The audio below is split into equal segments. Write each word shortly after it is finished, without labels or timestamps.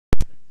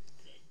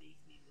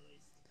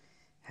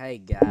Hey,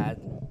 God.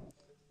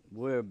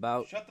 We're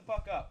about. Shut the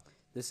fuck up.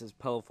 This is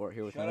Pelfort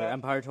here with Shut another up.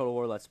 Empire Total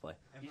War Let's Play.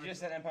 You just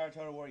said Empire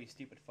Total War, you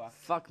stupid fuck.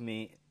 Fuck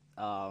me.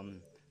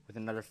 With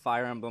another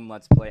Fire Emblem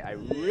Let's Play. I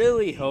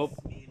really hope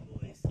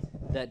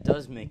that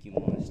does make you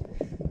moist.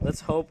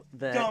 Let's hope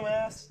that.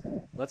 Dumbass.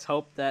 Let's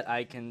hope that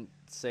I can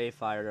say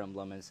Fire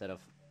Emblem instead of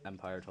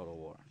Empire Total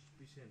War.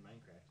 We should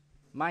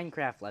Minecraft.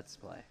 Minecraft Let's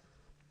Play.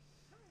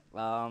 X's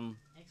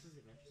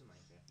Adventures in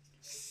Minecraft.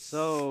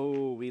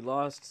 So we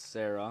lost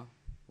Sarah.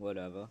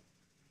 Whatever.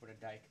 What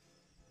a dyke.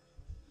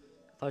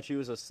 Thought she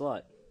was a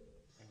slut.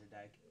 And a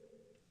dyke.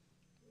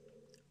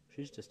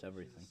 She's just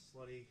everything. She's a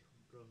slutty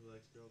girl who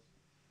likes girls.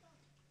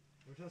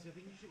 Chelsea, I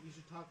think you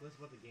should talk less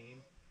about the game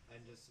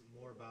and just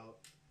more about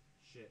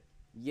shit.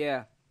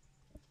 Yeah.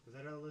 Because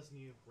I'd rather listen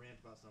to you rant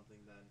about something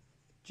than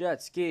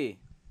Jet ski.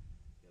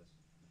 yes.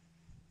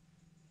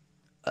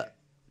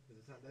 Because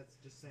it's not, that's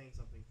just saying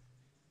something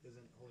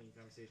isn't holding a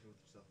conversation with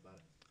yourself about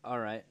it.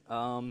 Alright,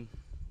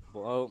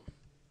 well,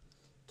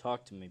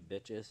 talk to me,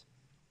 bitches.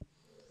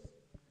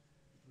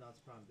 No, it's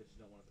a problem. Bitches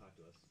don't want to talk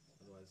to us.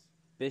 Otherwise,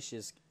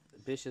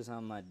 Bitches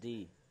on my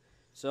D.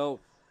 So,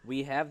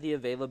 we have the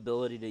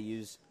availability to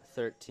use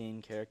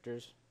 13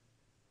 characters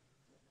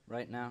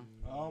right now.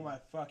 Oh my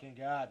fucking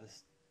god.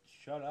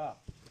 Shut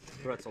up.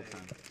 Pretzel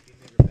time. be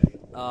nigger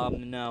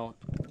faggot. No.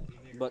 Be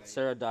nigger But faggot.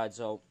 Sarah died,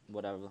 so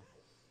whatever.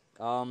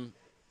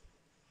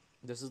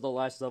 This is the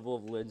last level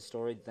of Lid's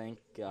story, thank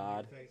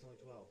God. Nigger faggot's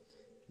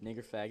only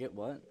 12. Nigger faggot,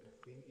 what?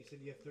 You said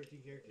you have 13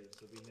 characters,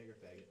 so be nigger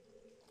faggot.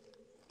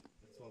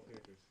 That's 12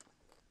 characters.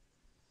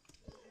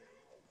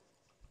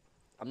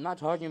 I'm not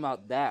talking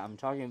about that. I'm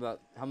talking about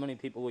how many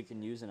people we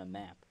can use in a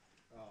map.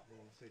 Oh,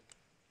 well, say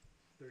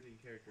 13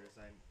 characters,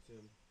 I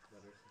assume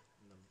letters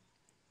and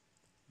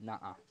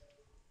numbers. Nuh-uh.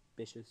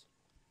 Bitches.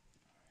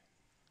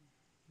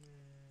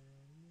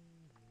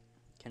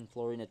 Can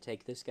Florina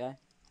take this guy?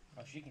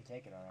 Oh, she can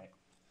take it, alright.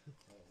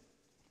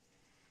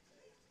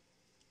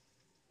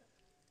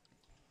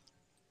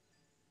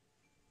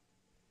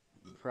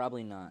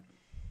 Probably not.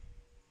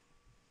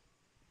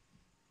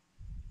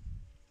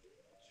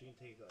 She can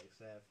take it like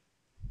Sav,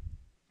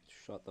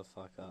 Shut the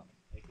fuck up.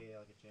 aka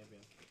like a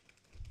champion.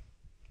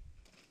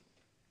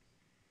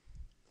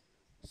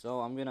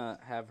 So I'm gonna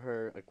have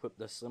her equip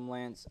the Slim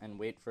Lance and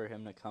wait for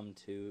him to come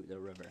to the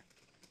river.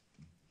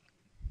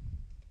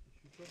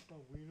 She sucked my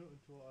wiener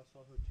until I saw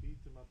her teeth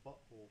in my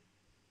butthole.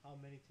 How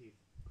many teeth?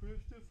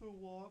 Christopher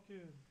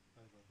Walken.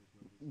 I love his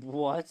movies.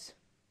 What?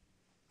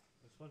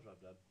 It's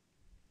SpongeBob, Dad.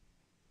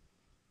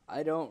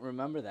 I don't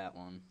remember that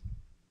one.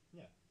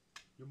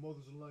 Your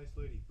mother's a nice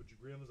lady, but your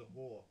grandma's a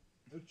whore.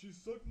 And she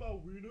sucked my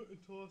wiener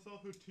until I saw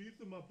her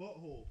teeth in my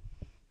butthole.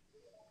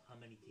 How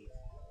many teeth?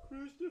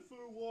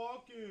 Christopher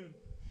Walken.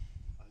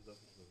 I love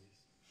his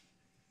movies.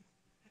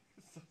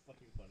 It's so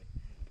fucking funny.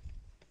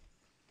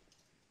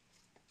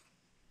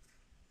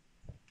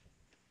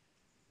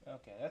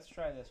 Okay, let's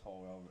try this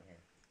hole over here.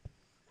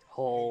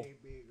 Hole.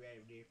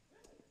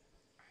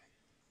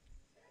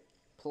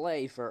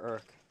 Play for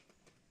Urk.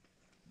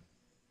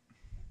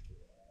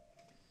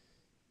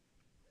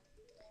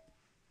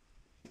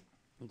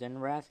 Then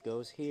Wrath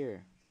goes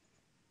here.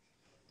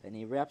 Then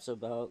he raps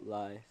about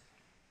life.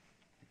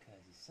 Because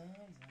it sounds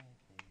like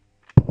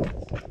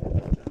this.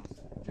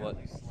 What?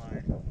 Gently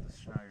slide the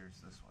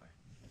Schneiders this way.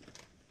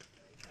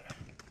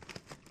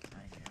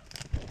 Thank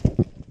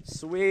you.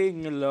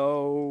 Swing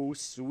low,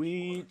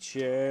 sweet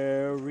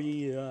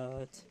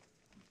chariot.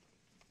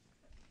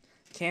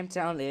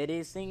 Camptown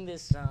ladies sing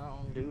this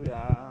song.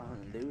 Doo-dah,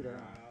 doo-dah.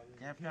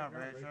 Camptown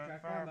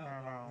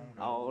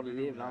All the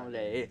live long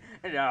day,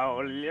 all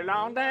the live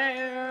long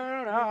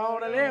day, all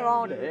the live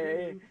long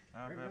day.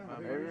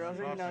 Everyone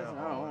sing that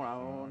song,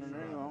 all the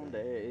live long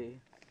day.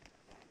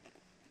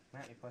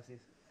 Come at me, pussies.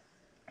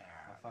 Oh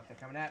fuck, they're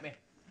coming at me.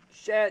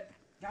 Shit.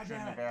 God Shouldn't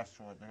damn have it. asked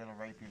for it. They're gonna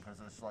rape you because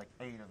there's like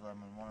 8 of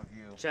them and one of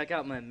you. Check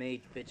out my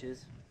mage,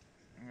 bitches.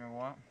 You know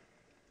what?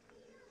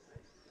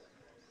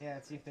 Yeah,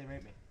 let's see if they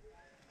rape me.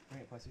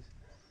 Bring it, pussies.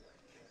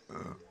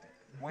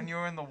 When you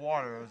were in the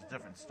water, it was a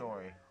different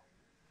story.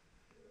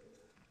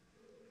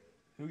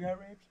 Who got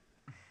raped?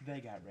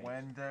 They got raped.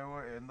 When they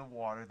were in the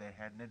water, they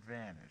had an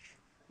advantage.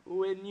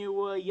 When you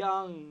were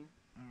young.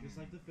 Just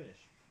like the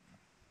fish.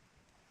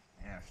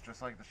 Yes,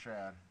 just like the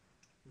shad.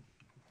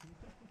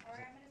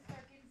 Alright, I'm gonna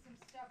start getting some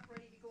stuff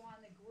ready to go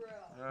on the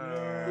grill.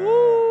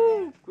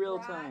 Woo! Grill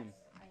Brats, time.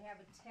 I have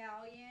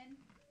Italian.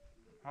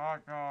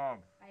 Hot dog.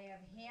 I have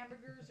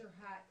hamburgers or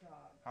hot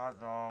dogs. Hot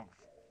dogs.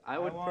 I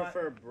would want-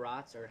 prefer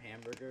brats or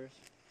hamburgers.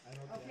 I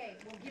don't Okay,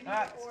 well give me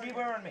Ah, your Steve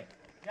order. on me.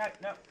 Yeah,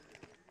 no.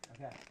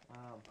 Okay.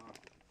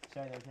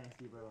 Sorry, they were trying to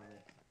Steve on me.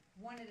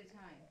 One at a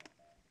time.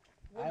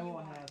 What I do you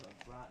will want? have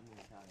a brat and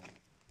Italian.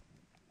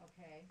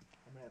 Okay.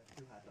 I'm gonna have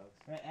 2 hot dogs.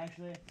 Right,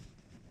 actually,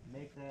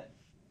 make that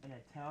an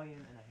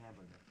Italian and a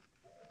hamburger.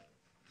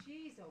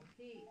 Jeez, oh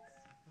Pete.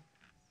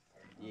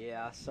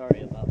 Yeah,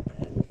 sorry about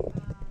that.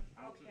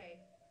 Okay.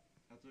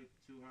 I'll take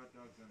 2 hot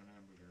dogs and a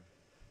hamburger.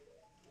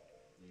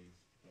 Please.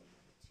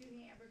 2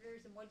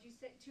 hamburgers and what'd you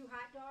say? 2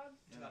 hot dogs?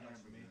 And a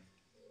hamburger.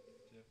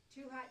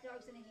 2 hot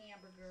dogs and a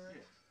hamburger.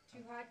 Yeah.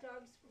 2 hot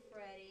dogs for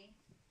Freddie.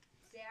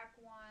 Zach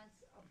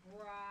wants a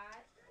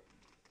brat.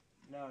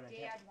 No,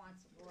 Dad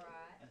wants a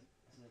brat. I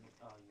said,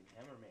 oh, you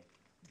him or me?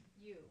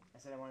 You. I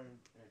said I wanted an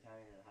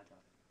Italian and a hot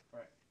dog.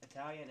 Or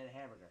Italian and a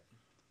hamburger.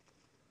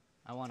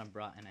 I want a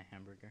brat and a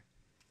hamburger.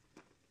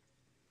 I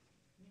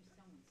knew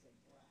someone said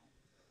brat.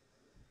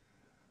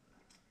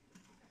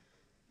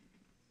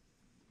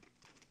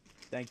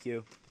 Thank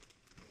you.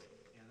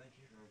 Yeah, thank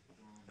you.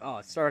 Oh,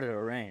 it started to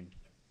rain.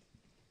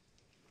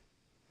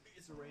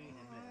 It's raining,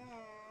 man.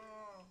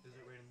 Is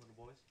it raining, little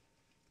boys?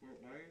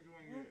 Why are you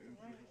doing it in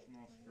such a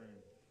small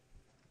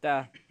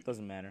screen?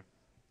 Doesn't matter.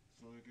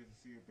 So they can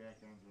see your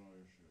backgrounds and all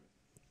your shit.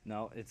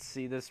 No, it's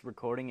see this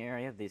recording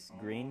area, this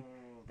green.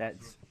 Oh,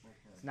 That's okay.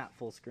 it's not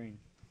full screen.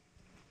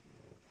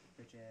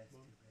 Bitch ass.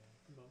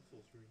 Not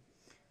full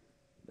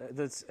screen.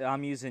 That's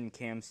I'm using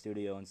Cam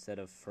Studio instead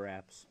of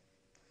Fraps,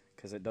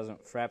 because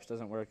Fraps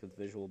doesn't work with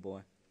Visual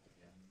Boy.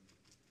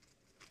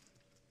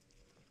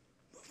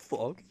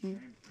 Fuck. Same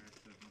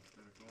fact that much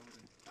better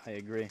quality. I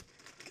agree.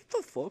 Get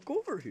the fuck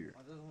over here.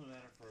 It doesn't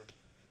matter for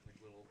like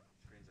little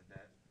screens like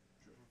that.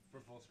 For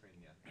full screen,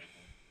 yeah.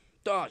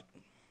 Dog.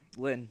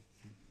 Lynn.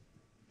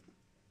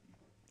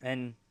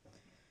 And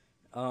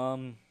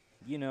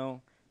you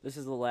know, this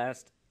is the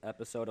last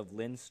episode of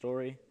Lynn's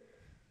story.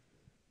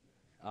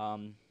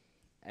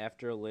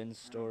 After Lynn's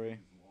story.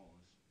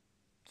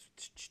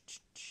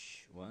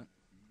 What?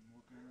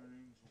 What kind of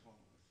name is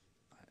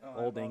Wallace? Oh, Old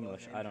all those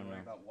English, names I don't you worry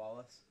know. About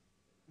Wallace.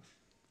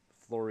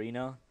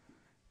 Florina.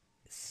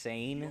 The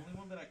Sane. only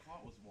one that I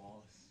caught was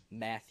Wallace.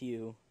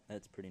 Matthew.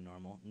 That's pretty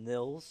normal.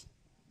 Nils.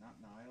 Not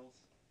Niles.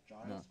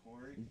 Giles, No.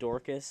 Corey.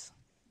 Dorcas.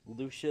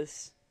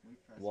 Lucius. We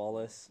pressed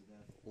Wallace. to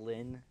death.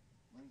 Lynn.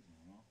 Lynn's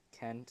normal.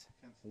 Kent.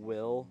 Kent's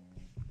Will.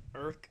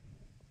 normal. Irk.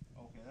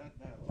 Okay,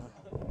 that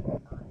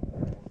was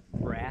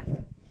Brath.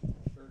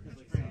 Urk is That's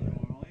like pretty Southern.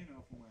 normal, you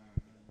know, from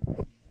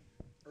where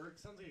Urk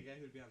sounds like a guy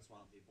who'd be on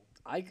Swamp People.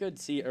 I could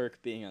see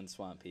Irk being on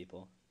Swamp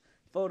People.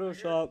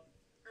 Photoshop.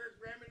 Urk,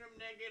 grab me them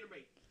that gator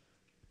bait.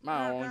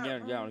 Oh,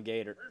 get down,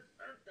 Gator. Urk,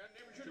 that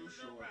name should Too have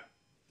short.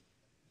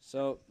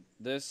 So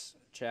this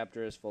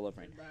chapter is full of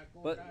rain.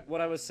 But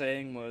what I was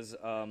saying was,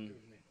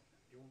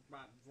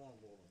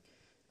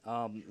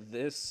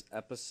 this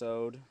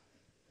episode,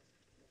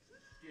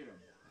 Get him.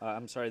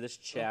 I'm sorry, this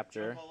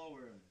chapter, Jump all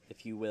over him.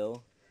 if you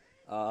will,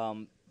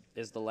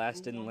 is the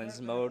last in Lynn's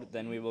mode.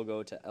 Then we will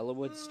go to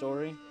Ellawood's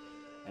story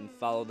and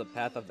follow the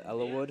path of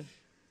Ellawood.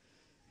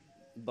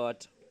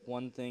 But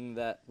one thing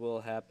that will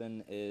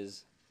happen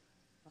is,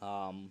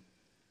 Yeah,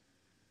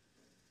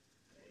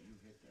 you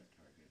hit that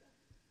target.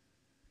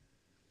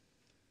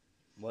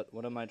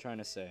 what am I trying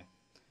to say?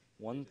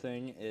 One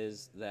thing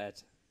is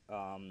that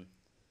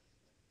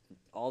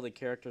all the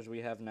characters we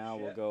have now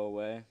will go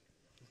away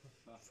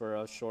for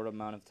a short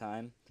amount of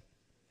time,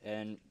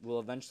 and we'll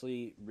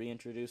eventually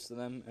reintroduce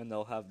them, and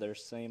they'll have their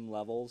same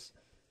levels,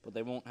 but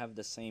they won't have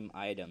the same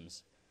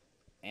items,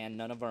 and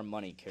none of our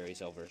money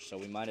carries over, so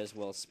we might as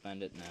well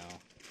spend it now.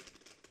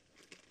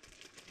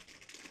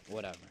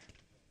 Whatever.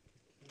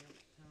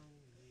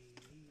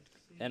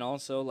 And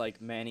also,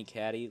 like Manny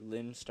Caddy,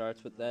 Lynn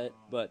starts with that,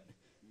 but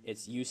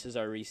its uses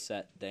are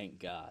reset, thank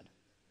God.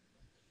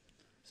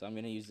 So I'm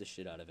gonna use the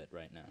shit out of it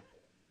right now.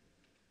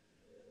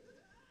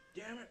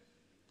 Damn it.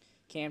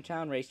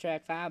 Camptown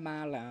racetrack, 5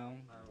 mile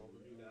long.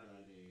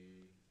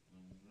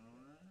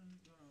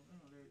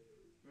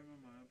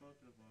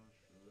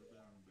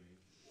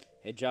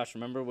 Hey Josh,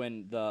 remember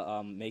when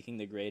the making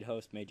the grade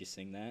host made you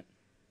sing that?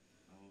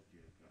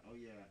 Oh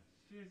yeah.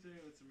 Seriously,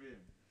 it's me.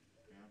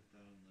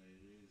 Countdown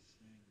ladies,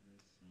 sing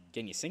this song.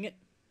 Can you sing it?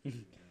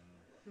 Doo-dah.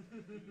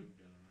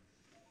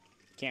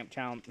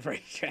 Camptown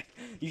racetrack.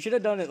 You should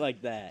have done it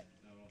like that.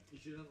 No. You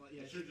should have,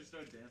 I should just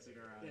start dancing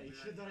around. Yeah, you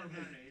should have done it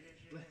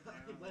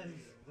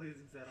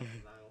blazing set off the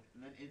dial.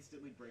 And then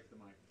instantly break the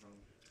microphone.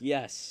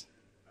 Yes.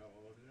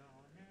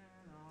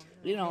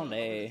 You know, It's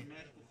they a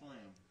magical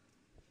flam.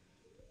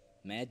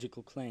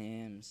 magical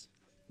clams.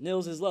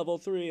 Nils is level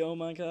 3. Oh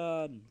my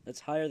God,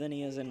 that's higher than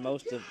he is in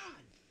most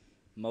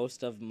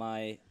of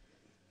my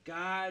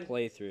God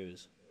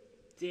playthroughs.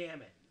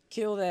 damn it.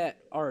 Kill that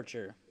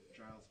archer.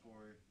 Giles,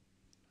 Corey,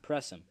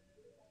 Press him.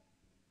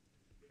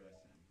 press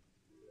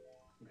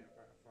him.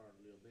 Fart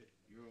a little bit.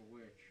 You're a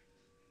witch.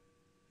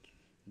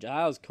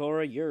 Giles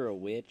Corey, you're a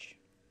witch.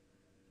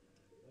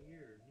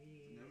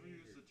 Never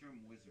use the term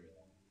wizard.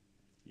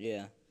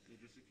 Yeah. They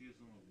just accuse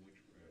them of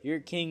witchcraft. You're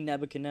King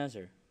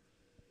Nebuchadnezzar.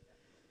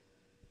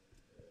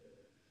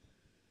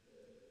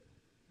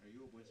 Are you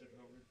a wizard,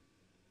 Howard?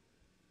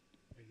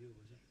 Are you a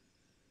wizard?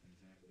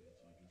 Exactly, that's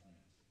what I just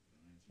asked.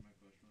 Don't answer my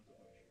question with a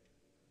question.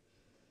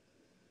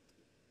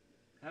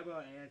 How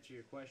about I answer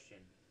your question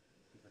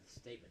with a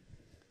statement?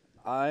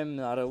 I'm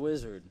not a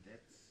wizard.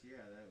 Yeah,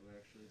 that would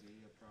actually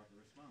be a proper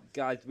response.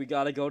 Guys, we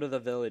gotta go to the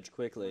village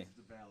quickly.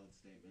 What's the valid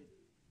statement?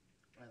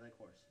 I like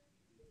horse.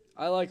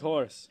 I like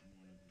horse. I'm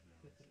one of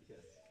the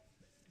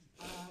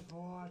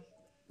valid statements.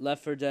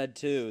 Left 4 Dead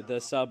 2, the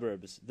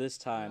suburbs. This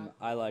time,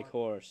 I like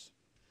horse.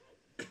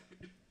 My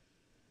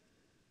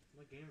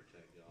gamer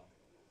tag, y'all.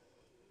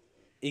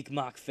 Ik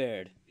maak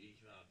verd. Ich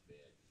mag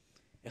bed.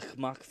 Ik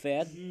maak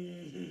verd. Oh dear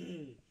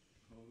God.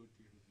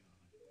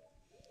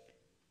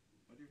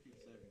 Why do you keep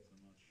saving so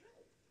much?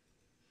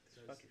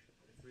 Because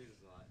it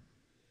freezes a lot.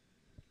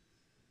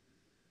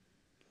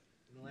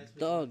 And the last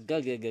Duh, place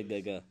guh, you guh, want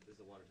to guh, guh, is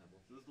the water temple.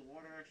 So is the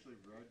water actually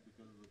red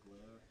because of the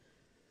glare?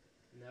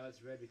 No,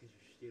 it's red because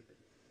you're stupid.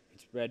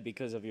 It's red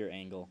because of your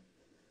angle.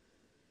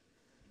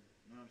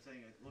 No, I'm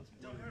saying it looks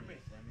blue Don't to hurt me,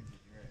 me. so that means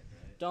it's red,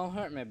 right? Don't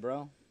hurt me,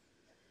 bro.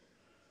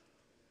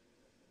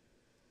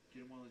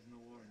 Get him while he's in the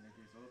water,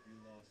 Nickers. Oh, you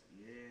lost.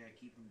 Yeah,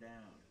 keep him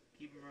down.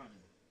 Keep him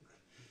running.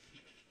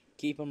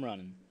 Keep him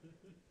running.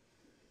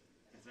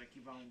 As I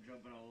keep on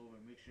jumping all over,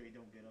 make sure you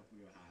don't get up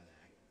real high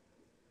there.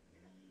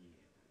 Yeah.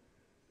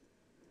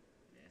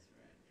 That's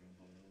right. Jump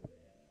all over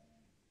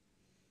there.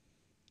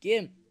 Get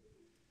him.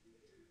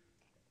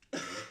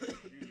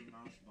 Here's a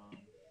mouse bomb.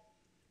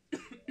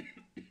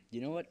 You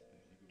know what?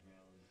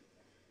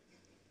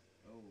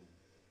 Oh.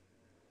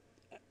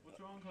 What's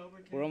wrong, Cobra?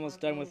 We're almost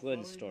done with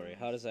Lynn's story.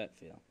 How does that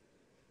feel?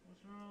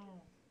 What's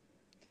wrong?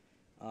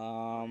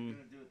 You're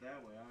gonna do it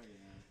that way, are you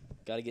now?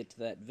 Gotta get to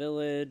that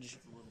village.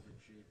 It's a little bit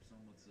cheap, some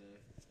would say.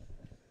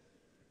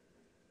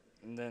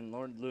 And then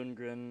Lord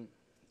Lundgren,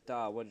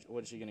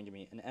 what's she gonna give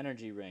me? An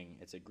energy ring.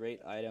 It's a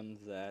great item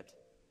that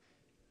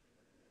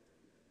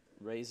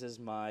raises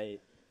my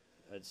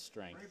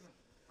strength.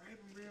 Rape him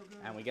real good.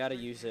 And we gotta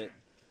use it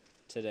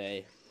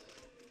today,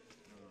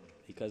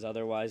 because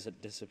otherwise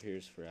it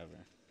disappears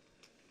forever.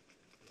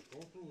 Go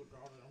through the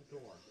goddamn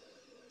door.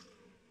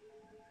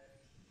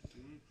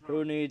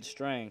 Who needs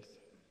strength?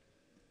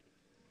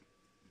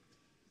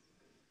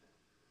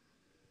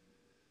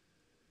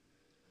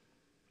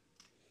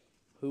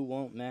 Who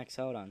won't max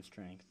out on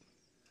strength?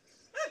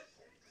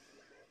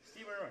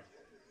 Steve Irwin.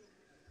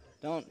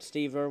 Don't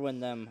Steve Irwin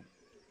them,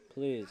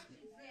 please. Zach,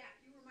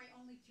 you were my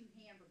only 2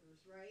 hamburgers,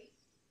 right?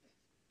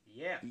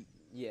 Yeah.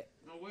 Yeah.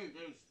 No, wait,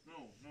 there's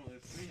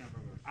 3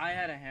 hamburgers. I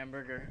had a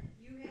hamburger.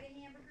 You had a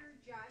hamburger,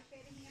 Josh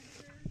had a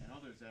hamburger, And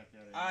other Zach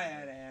had a I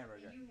had a and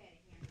hamburger. you had a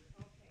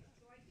hamburger. Okay,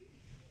 so I do.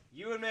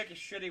 You would make a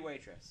shitty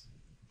waitress.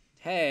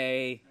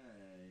 Hey.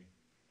 Hey.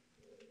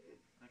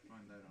 I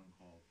find that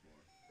uncalled for.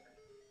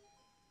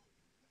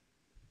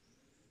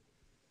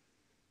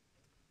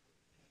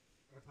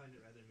 I find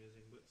it rather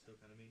amusing, but still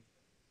kind of mean.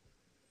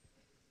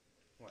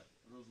 Are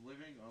those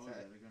living? Oh, It's yeah,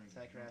 like- they're gonna It's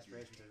like her get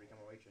aspirations to become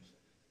a waitress.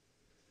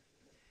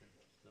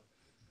 Still.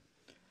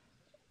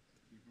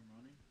 Keep them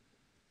running.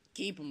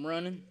 Keep 'em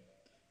running.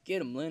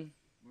 Get 'em, Lynn.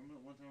 Remember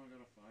that one time I got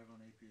a 5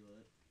 on AP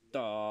Lit?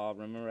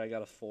 Remember I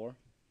got a 4?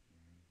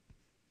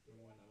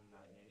 Remember when I'm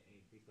not in any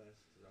AP class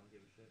because I don't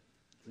give a shit?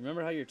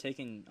 Remember how you're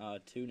taking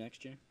 2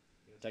 next year?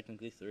 Yes.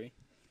 Technically 3.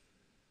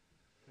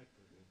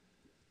 Technically.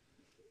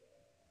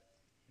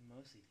 You're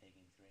mostly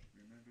taking 3.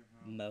 Remember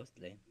how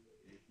Mostly.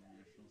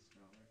 International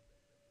Scholar?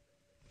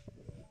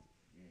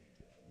 Yeah,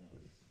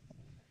 nice.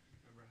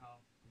 Remember how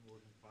I'm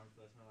working farm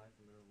for the rest of my life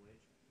for minimum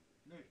wage?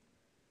 No,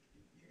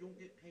 you don't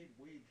get paid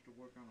wage to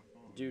work on a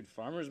farm. Dude,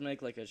 farmers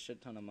make like a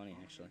shit ton of money,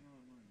 Farmers actually. make a lot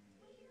of money.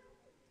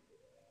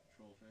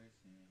 Troll face,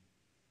 yeah.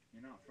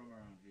 You're not from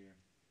around here.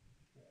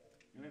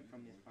 You went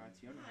from these parts.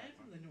 You don't know I am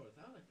how from the north.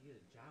 I would like to get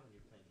a job on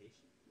your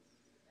plantation.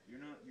 You're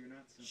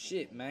not simple.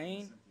 Shit, folk,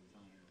 man. Simple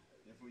time.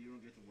 Therefore, you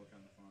don't get to work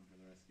on the farm for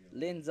the rest of your life.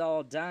 Lynn's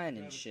all dying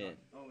and Grab a shit.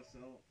 Oh,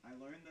 so I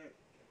learned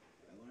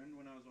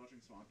when I was watching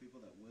Swamp People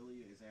that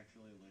Willie is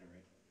actually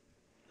illiterate.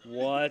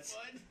 What?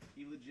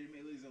 He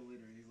legitimately is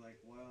illiterate. He's like,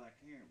 well, I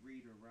can't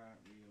read or write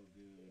real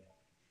good.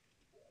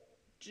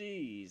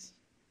 Jeez.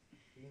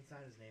 He can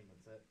sign his name,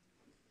 that's it.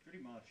 Pretty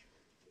much.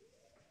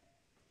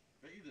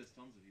 Bet you there's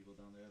tons of people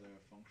down there that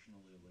are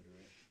functionally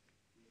illiterate.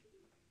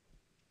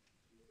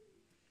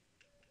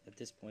 At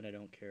this point, I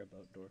don't care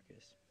about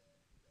Dorcas.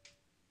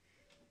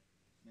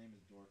 His name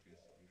is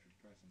Dorcas. You should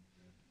press him to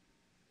death.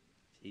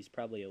 He's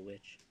probably a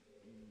witch.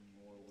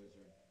 Or a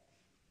wizard.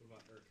 What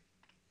about Urk?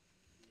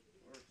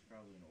 Orc's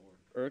probably an orc.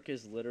 Urk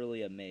is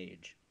literally a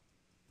mage.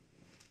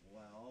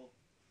 Well,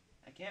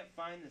 I can't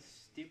find this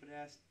stupid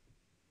ass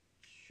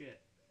shit.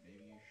 maybe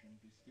you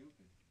shouldn't be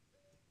stupid.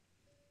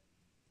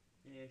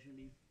 Yeah, I shouldn't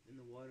be in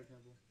the water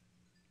temple.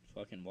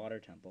 Fucking water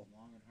temple. It's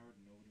long and hard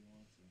and nobody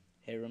wants it.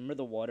 Hey, remember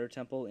the water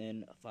temple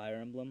in Fire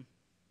Emblem?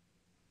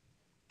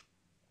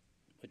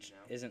 Which No.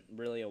 isn't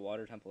really a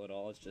water temple at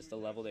all. It's just a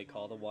level they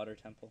call the water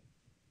temple.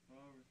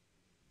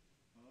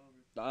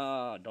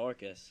 Ah,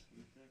 Dorcas.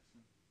 Keep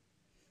texting.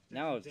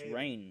 Now it's David.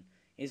 rain.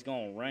 It's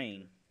gonna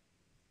rain.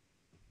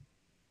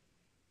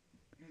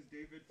 Has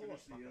David Oh,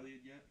 finished the fuck up.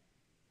 Iliad yet?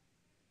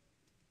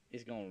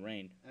 It's gonna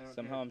rain. I don't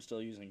Somehow care. I'm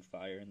still using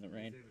fire in the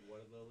rain. David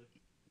Water Lily.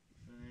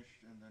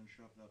 Finished and then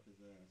shoved up his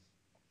ass.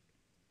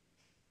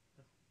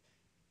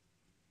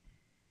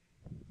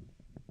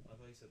 I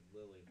thought you said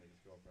Lily, like his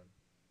girlfriend.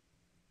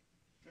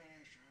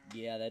 Finish her.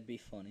 Yeah, that'd be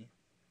funny.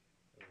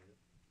 That was it.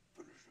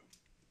 Finish him.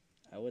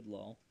 I would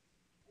lol.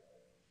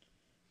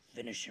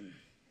 Finish him.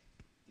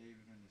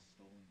 David and his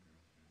stolen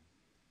girlfriend.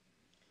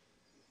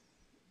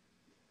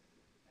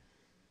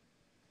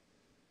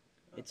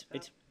 It's Stop.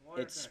 it's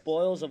Water it's tank.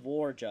 spoils of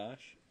war,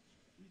 Josh.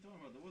 What are you talking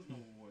about? There was no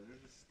war.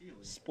 There's just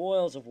stealing.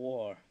 Spoils of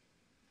war.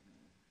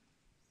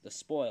 The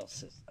spoil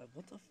system.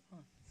 What the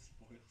fuck?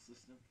 Spoil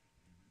system.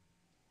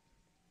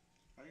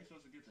 How are you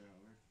supposed to get there,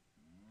 Howard?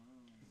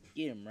 Oh,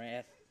 Get him,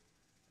 Wrath.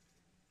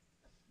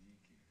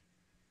 sneaky.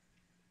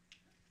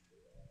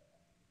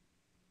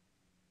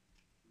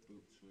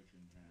 Boot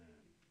switching time.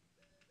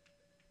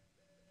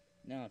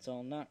 Now it's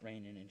all not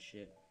raining and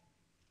shit.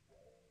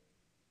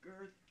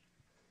 Girth.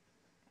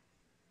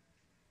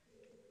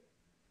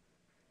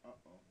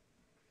 Uh-oh.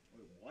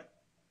 Wait, what?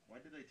 Why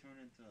did they turn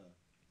into...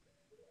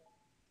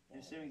 You're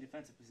assuming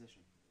defensive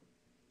position.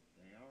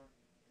 They are?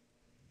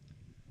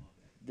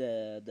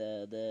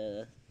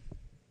 The.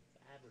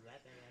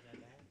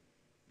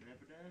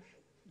 Rapidash?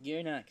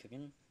 You're not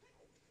cooking.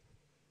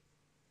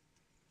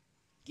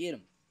 Get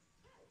him.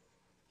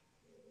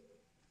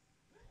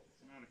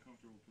 It's not a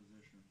comfortable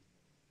position.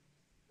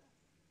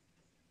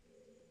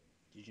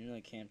 Did you know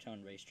that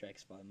Camptown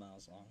racetrack's 5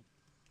 miles long?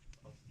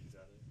 Oh, you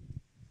got it.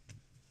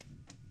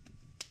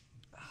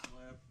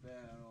 Slap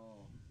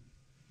battle.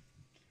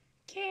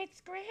 Cat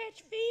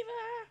scratch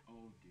fever.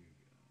 Oh dear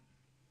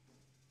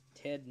God.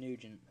 Ted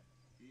Nugent,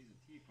 He's a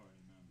Tea Party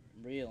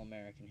member. real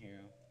American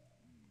hero.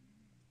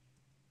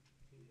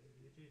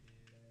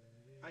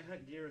 I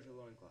hunt deer with a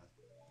loincloth.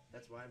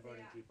 That's why I brought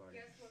in Tea Party.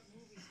 Guess what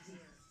movie's here?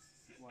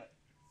 What?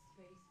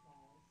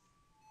 Spaceballs.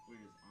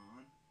 Wait, is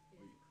on?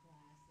 Is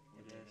classic.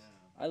 What It do they is. have?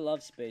 I love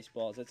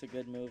Spaceballs. It's a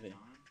good movie.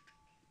 On?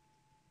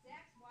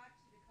 Zach's watched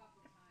it a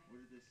couple times. What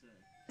did they say?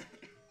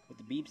 With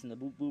the beeps and the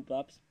boop boop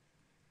ups.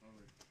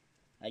 Howard.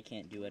 I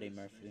can't do Eddie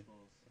what is Murphy.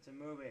 Spaceballs? It's a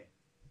movie.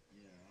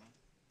 Yeah,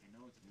 I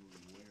know it's a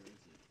movie. Where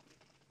is it?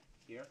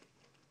 Here?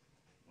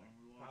 Why don't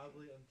we watch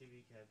Probably on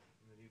TV cab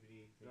in the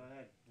DVD thing. Go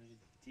ahead. There's a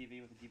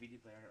TV with a DVD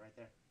player on it right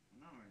there. it?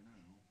 Not right now.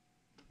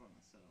 I'm by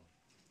myself.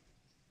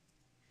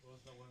 Well,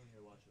 it's not women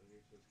here to watch it with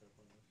you, so it's kind of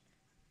pointless.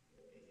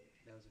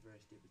 That was a very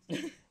stupid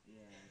statement.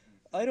 Yeah, I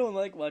think so. I don't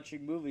like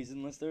watching movies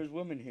unless there's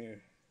women here.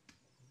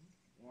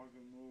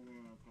 Walking,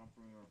 moving,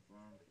 accompanying our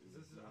friend.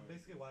 I'm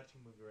basically watching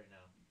a movie right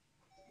now.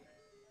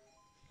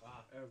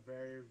 Ah, A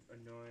very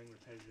annoying,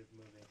 repetitive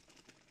movie.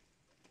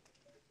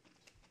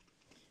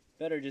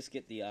 Better just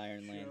get the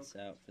Iron Lance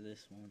out for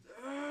this one.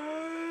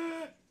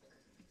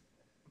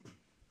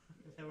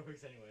 that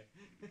works anyway.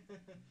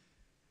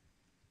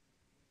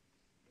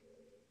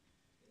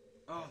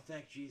 Oh,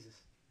 thank Jesus.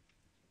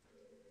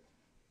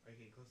 Are you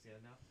getting close to the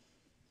end now?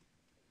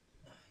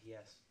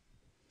 Yes.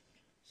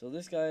 So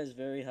this guy is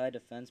very high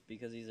defense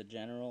because he's a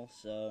general,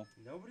 so...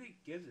 Nobody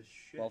gives a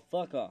shit. Well,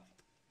 fuck off.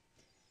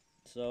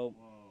 So,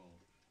 Whoa,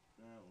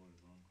 that was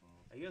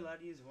uncalled. Are you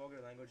allowed to use vulgar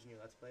language in your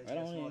Let's Plays? I You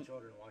have don't small even-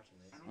 children watching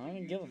this. I don't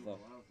think give a YouTube fuck.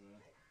 allows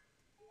that.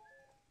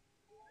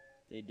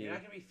 they do. You're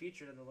not going to be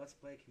featured in the Let's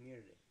Play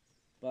community.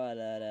 But,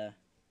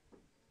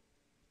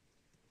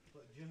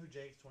 But do you know who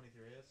Jakes23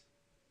 is?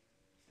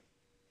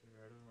 Have you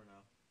heard of him or no?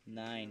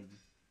 9.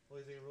 Well,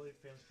 he's like a really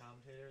famous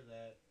commentator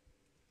that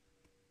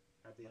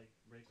I'd be like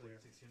raped like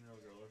a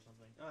 16-year-old girl or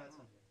something. Oh, that's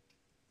something.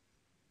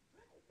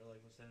 Or like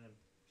was sending him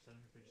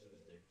pictures of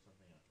his dick or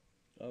something.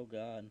 Oh,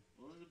 God.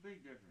 Well, there's a big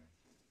difference.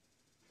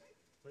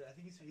 But I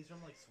think he's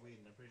from like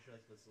Sweden. I'm pretty sure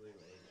like that's the legal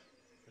age.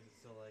 But it's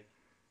still like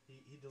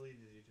he deleted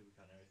his YouTube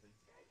account and everything.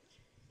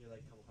 He had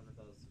like a couple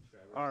 100,000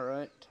 subscribers.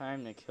 Alright,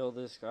 time to kill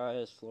this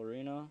guy as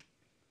Florino.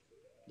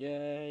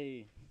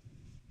 Yay.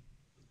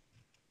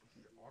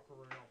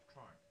 Ocarina of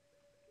Time.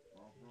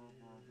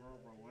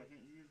 Why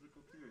can't you use the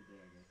computer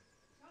dagger?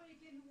 Tony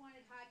again who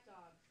wanted hot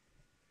dogs.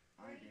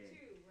 I Freddy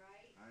did. 2,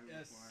 right? I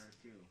Yes. require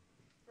two.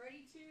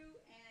 Freddy 2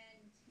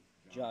 and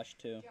Josh,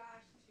 too.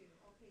 Josh 2.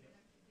 Okay, then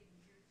I'm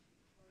forgetting your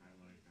 2. I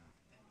like that.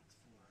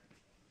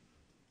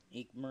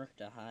 Ich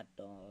möchte hot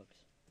dogs.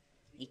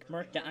 Ich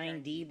möchte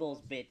ein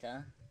Diebels,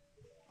 bitte.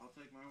 I'll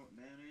take my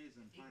mayonnaise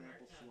and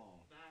pineapple slaw.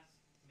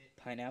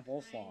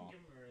 Pineapple slaw.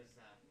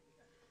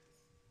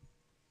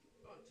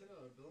 Oh,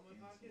 $10 bill in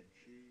my And pocket.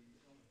 some cheese.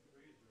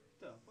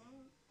 The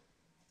fuck?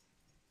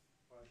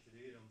 Probably should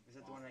eat them. Is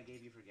that the one I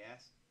gave you for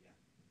gas?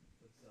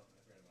 But still, I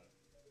forgot about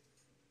it.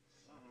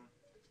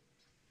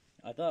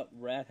 I thought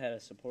Wrath had a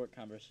support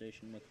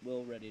conversation with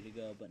Will ready to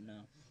go, but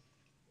no.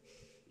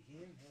 He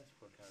didn't have a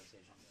support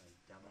conversation,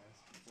 dumbass.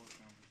 Support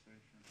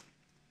conversation.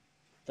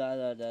 Da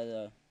da da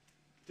da.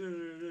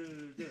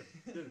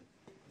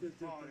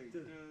 Party.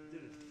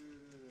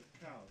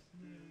 Cows.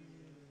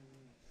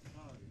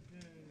 Party.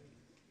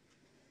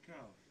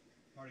 Cows.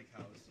 Party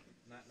cows.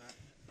 Not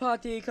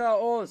Party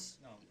cows.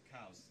 no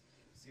cows.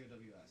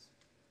 COWS.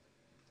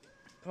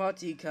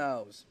 Party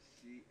cows.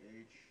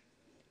 C-H.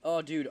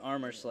 Oh, dude,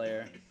 Armor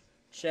Slayer.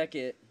 Check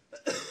it.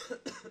 Cows.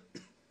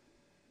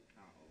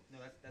 No,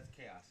 that's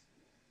chaos.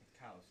 It's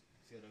cows.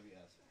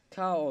 COWS.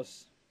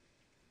 Cows.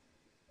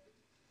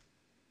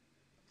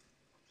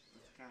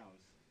 It's cows.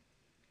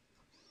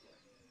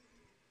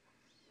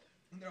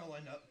 They're all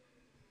lined up.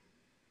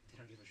 They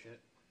don't give a shit.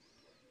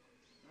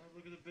 Oh,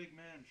 look at the big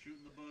man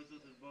shooting the buzz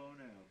with his bow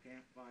and arrow.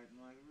 Can't fight him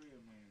like a real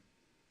man.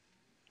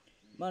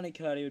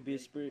 Monicati would be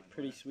a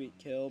pretty sweet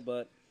kill,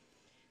 but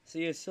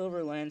see, a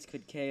Silver Lance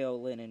could KO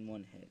Lyn in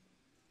one hit.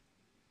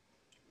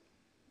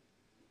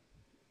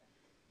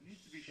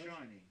 to be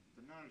shiny,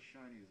 but not as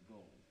shiny as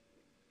gold.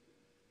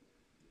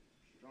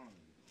 Stronger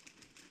than gold.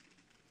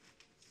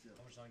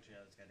 Silver. How much longer do you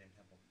have this goddamn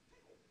temple?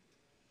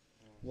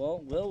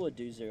 Well, Will would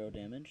do 0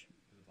 damage.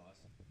 To the boss?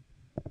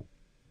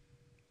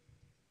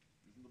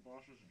 Isn't the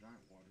boss just a giant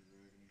water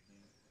dragon, you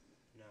think?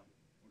 No.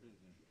 What is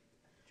it?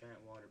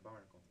 Giant water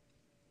barnacle.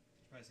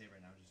 You should probably say it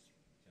right now, just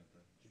jump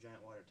the. It's a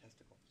giant water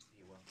testicle, if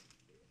you will.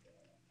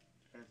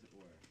 As it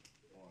were.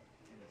 Or,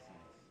 in a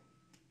sense.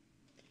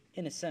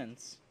 In a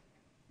sense,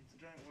 It's a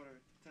giant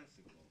water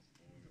testicle.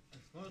 Or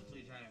It's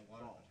mostly giant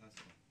water ball.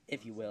 testicle.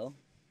 if you will.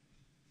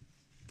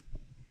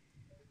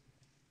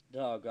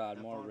 Oh god,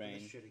 I'm more falling for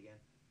rain. this shit again.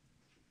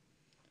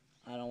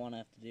 I don't want to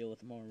have to deal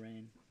with more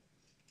rain.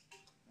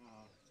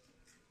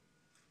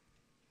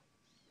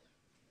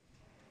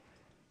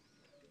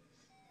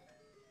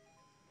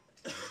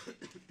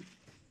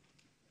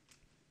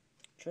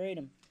 Trade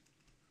him.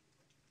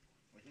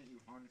 Why can't you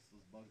harness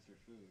those bugs for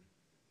food?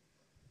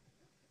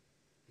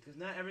 Because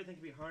not everything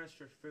can be harnessed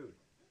for food.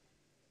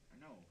 I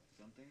know.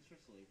 Some things for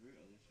slavery,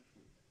 others for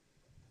food.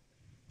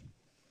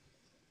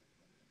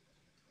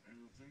 And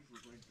those things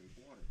look like big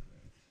water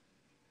crabs.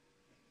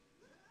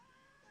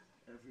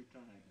 Every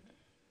time.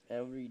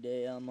 Every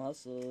day I'm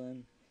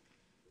hustling.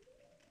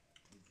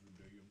 Every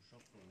day I'm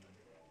shuffling.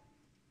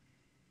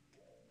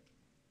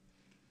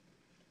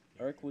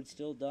 Urk would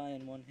still die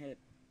in one hit.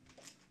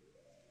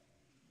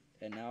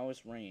 And now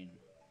it's rain.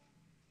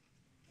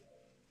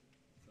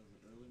 Does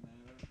it really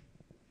matter?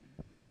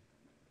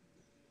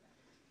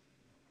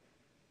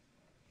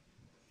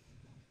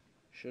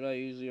 Should I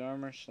use the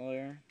armor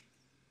slayer?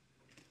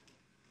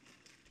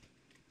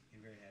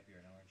 You're very happy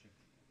right now, aren't you?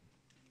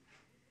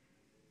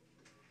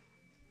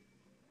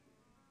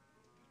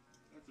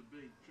 That's a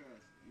big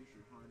chest. You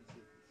should harness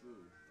it for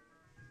food.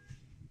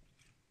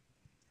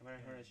 I'm gonna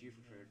harness you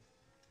for food.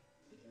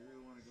 If you really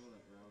want to go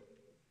that route.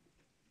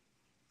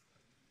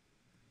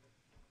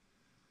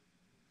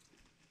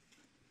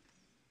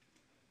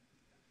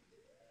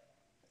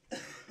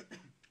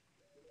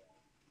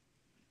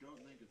 Don't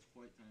think it's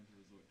quite time to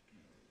resort to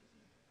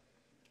cannibalism.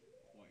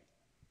 Quite.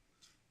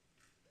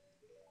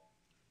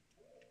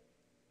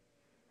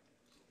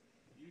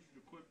 You should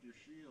equip your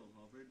shield,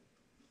 Hubbard,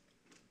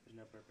 There's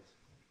no purpose.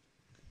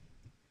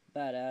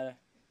 Bad at it.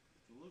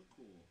 to look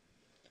cool.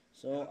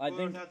 So I'm I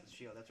think without the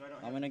shield. That's why I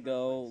don't have I'm it gonna in the first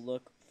go place.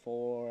 look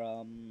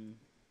for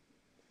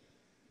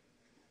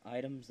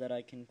items that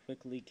I can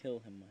quickly kill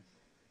him with.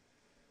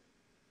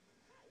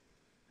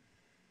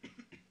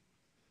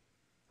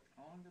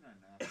 How long did I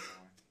nap for?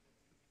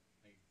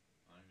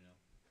 I don't even know.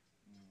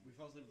 We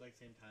fell asleep at like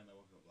the same time I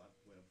woke up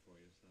way up before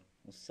you, so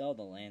We'll sell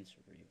the Lancer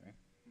Reaver. I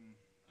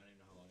don't even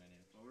know how long I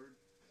named. Hubbard?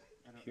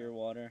 I don't Pure know.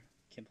 water.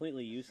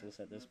 Completely useless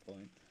at this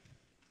point.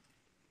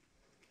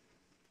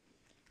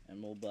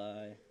 And we'll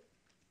buy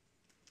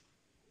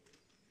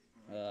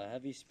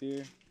heavy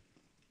spear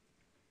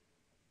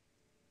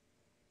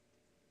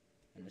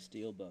and a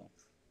steel bow.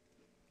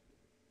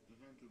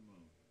 Defensive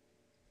mode.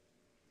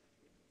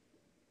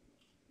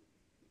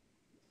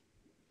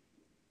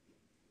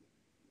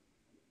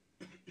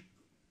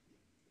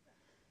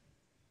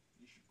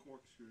 You should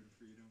corkscrew to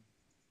freedom.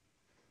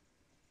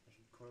 I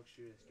should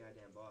corkscrew this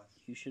goddamn boss.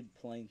 You should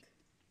plank.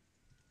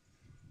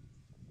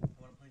 I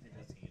want to play the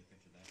Destiny to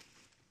picture that.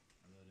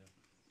 I really do.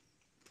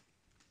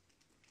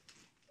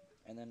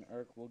 And then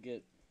Urk will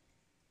get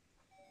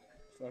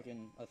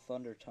fucking a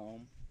thunder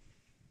tome.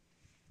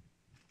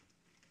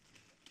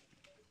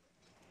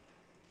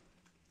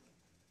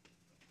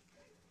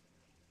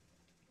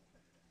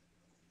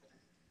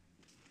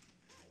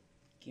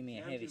 Give me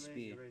a I'm heavy too lazy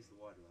spear. to raise the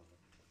water level.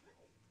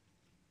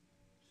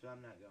 So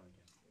I'm not going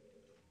to.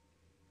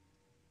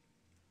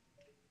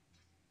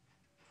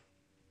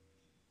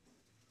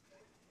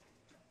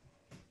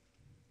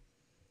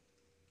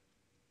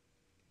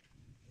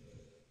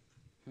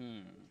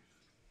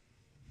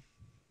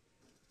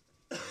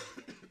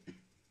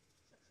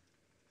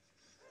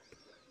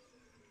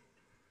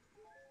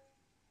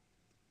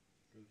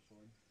 Good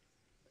sword.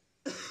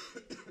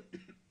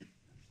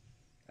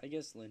 I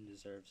guess Lynn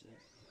deserves it.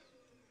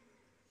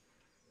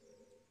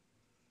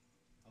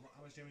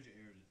 How much damage do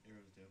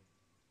arrows do?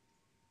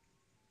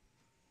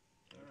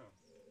 I don't know.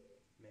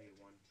 Maybe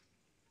one.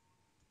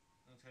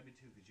 No, it's gotta be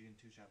 2 because you can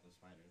 2-shot those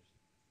spiders.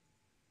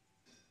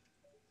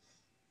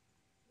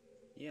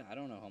 Yeah, I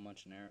don't know how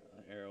much an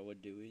arrow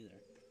would do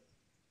either.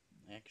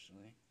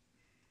 Actually.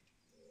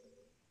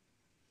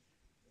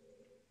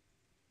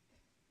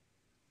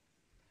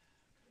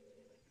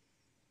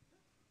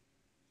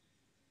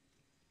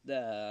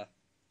 The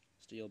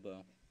steel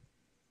bow.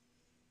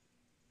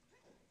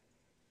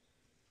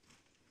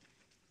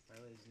 My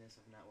laziness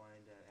of not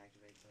wanting to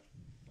activate the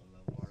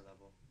Low water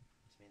level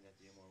just means I have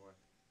to do more work.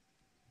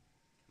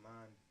 Come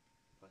on,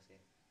 pussy.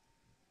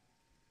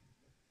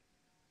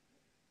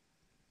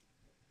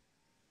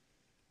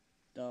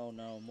 Oh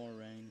no, more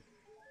rain.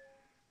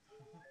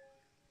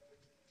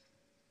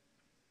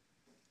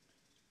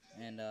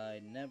 And I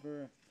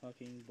never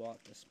fucking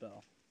bought the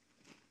spell.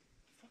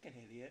 Fucking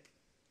idiot.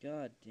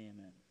 God damn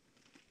it.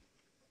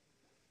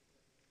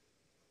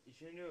 You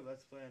shouldn't do a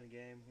let's play on a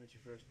game when it's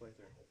your first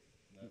playthrough.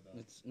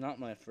 It's not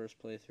my first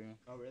playthrough.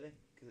 Oh, really?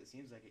 Because it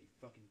seems like it, you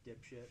fucking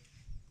dipshit.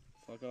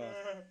 Fuck off.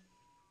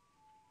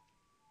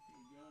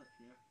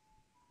 Gotcha.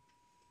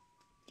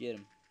 Get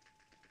him.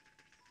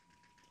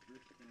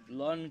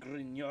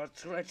 Lundgren, your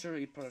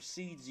treachery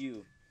precedes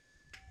you.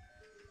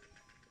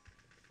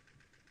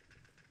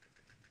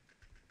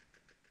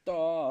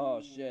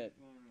 Oh, shit. What's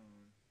going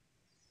on?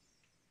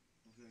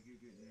 Looks like you're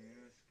getting your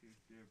ass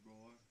kicked there,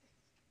 boy.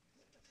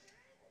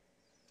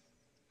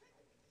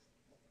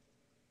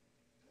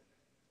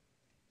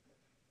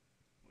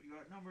 Well, you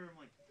outnumbered him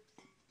like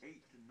 8-0.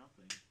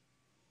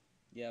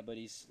 Yeah, but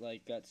he's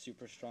like got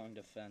super strong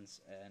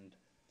defense, and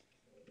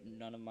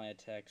none of my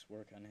attacks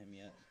work on him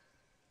yet.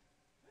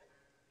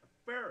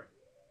 Barry!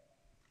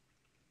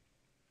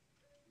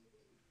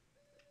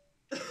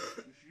 You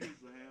should use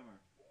the hammer.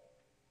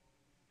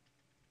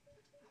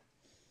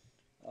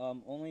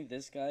 Only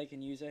this guy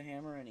can use a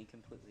hammer, and he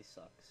completely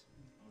sucks.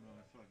 Oh no,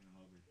 it's fucking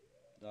Hubbard.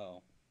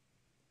 Oh.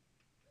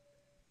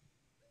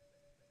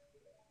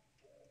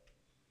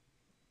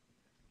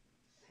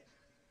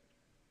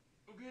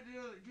 Oh, get the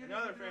other, get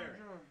Another it, get the other fairy.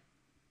 jar.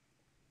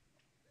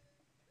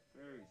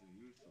 Fairies are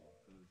useful,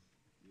 cause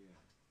yeah.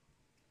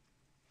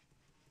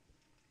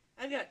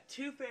 I got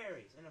 2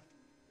 fairies and a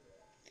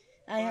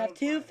I have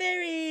 2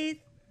 fairies!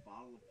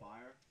 Bottle of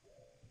fire.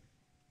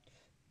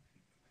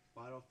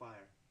 bottle of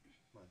fire,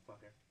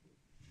 motherfucker.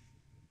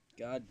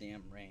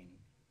 Goddamn rain.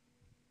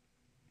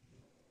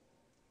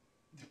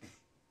 That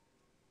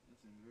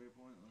seems very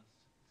pointless.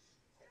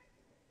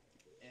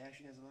 It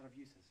actually has a lot of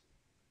uses.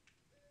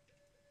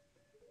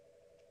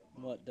 A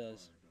What bottle of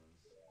does? fire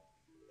does.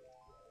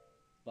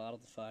 Bottle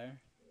the fire?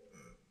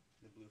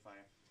 The blue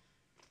fire.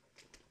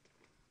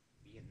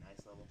 You get a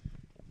nice level.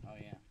 Oh,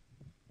 yeah.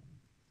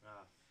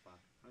 Ah, fuck.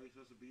 How are you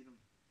supposed to beat him?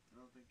 I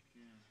don't think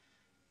you can.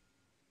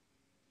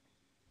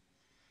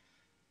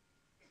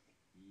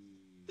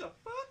 The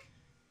fuck?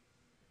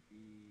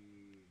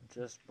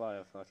 Just by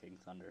a fucking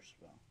thunder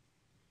spell.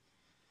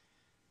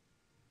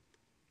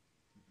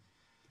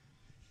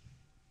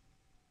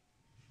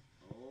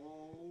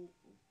 Oh.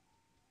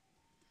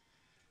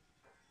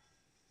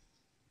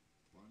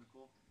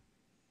 Barnacle.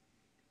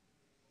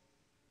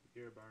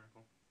 You're a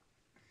barnacle.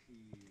 He.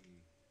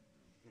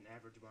 An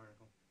average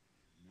barnacle.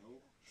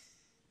 Nope.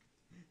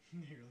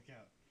 Nigger, look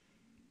out.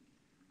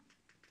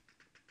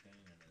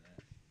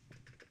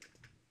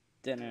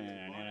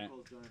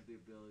 Barnacles don't have the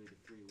ability to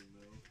freely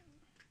move.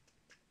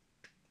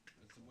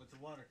 What's a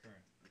water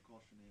current? They're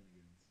called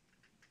shenanigans.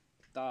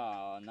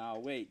 Ah, now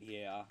wait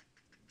here.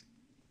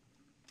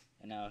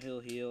 And now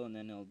he'll heal, and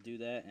then he'll do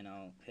that, and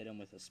I'll hit him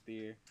with a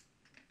spear.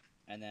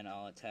 And then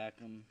I'll attack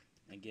him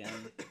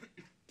again.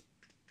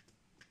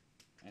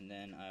 And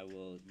then I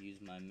will use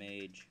my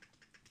mage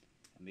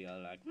and be all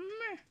like,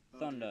 meh,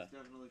 thunder. It's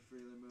definitely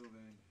freely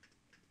moving.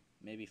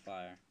 Maybe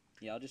fire.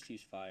 Yeah, I'll just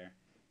use fire.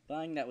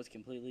 Buying that was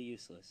completely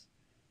useless.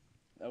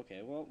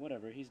 Okay, well,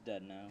 whatever. He's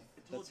dead now.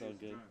 I told That's you all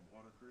it's a good. giant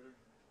water critter.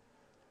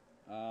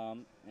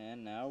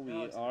 And now we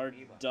No, it's an are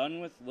amoeba. done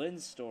with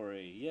Lynn's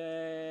story.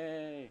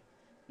 Yay!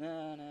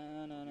 Na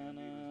na na na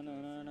na na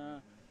na na.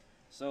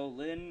 So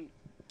Lynn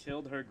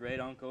killed her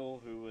great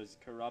uncle, who was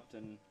corrupt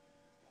and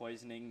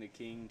poisoning the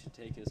king to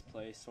take his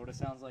place. Sort of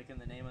sounds like In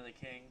the Name of the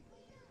King.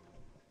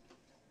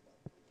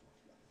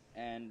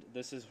 And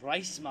this is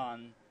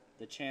Reismann,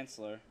 the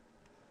Chancellor.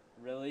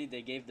 Really?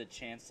 They gave the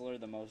Chancellor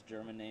the most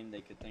German name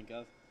they could think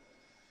of.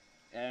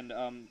 And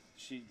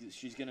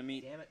she's gonna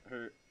meet Damn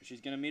it. she's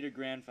gonna meet her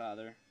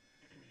grandfather,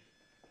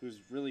 who's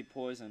really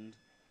poisoned.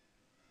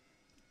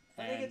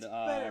 But it gets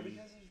better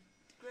because his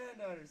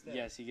granddaughter's there.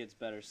 Yes, he gets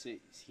better.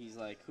 See, he's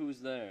like, "Who's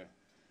there?"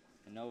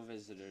 And no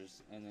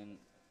visitors. And then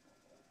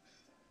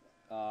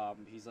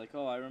he's like,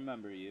 "Oh, I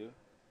remember you."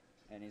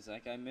 And he's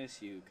like, "I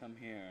miss you. Come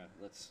here.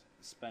 Let's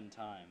spend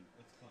time."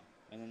 Let's come.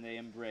 And then they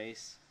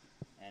embrace,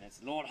 and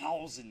it's Lord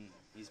Hausen.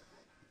 I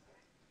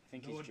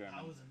think he's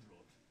German.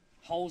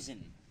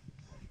 Hausen.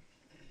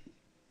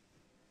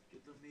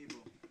 Get the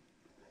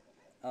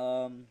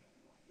Meebo.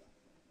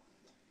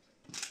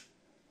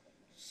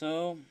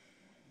 So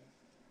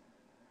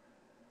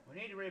We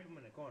need to rape him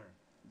in the corner.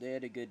 they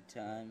had a good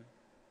time.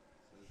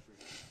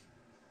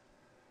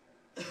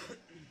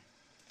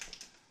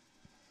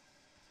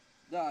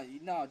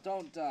 No,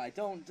 don't die,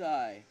 don't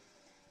die.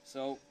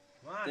 So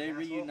Come on, they asshole.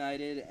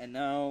 reunited, and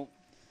now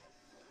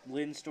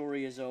Lynn's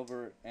story is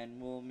over, and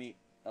we'll meet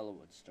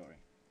Ellawood's story.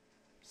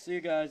 See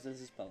you guys.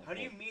 This is Pellicle. How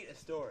do you meet a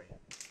story?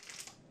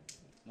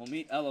 We'll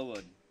meet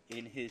Ellawood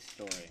in his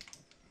story.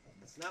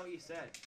 That's not what you said.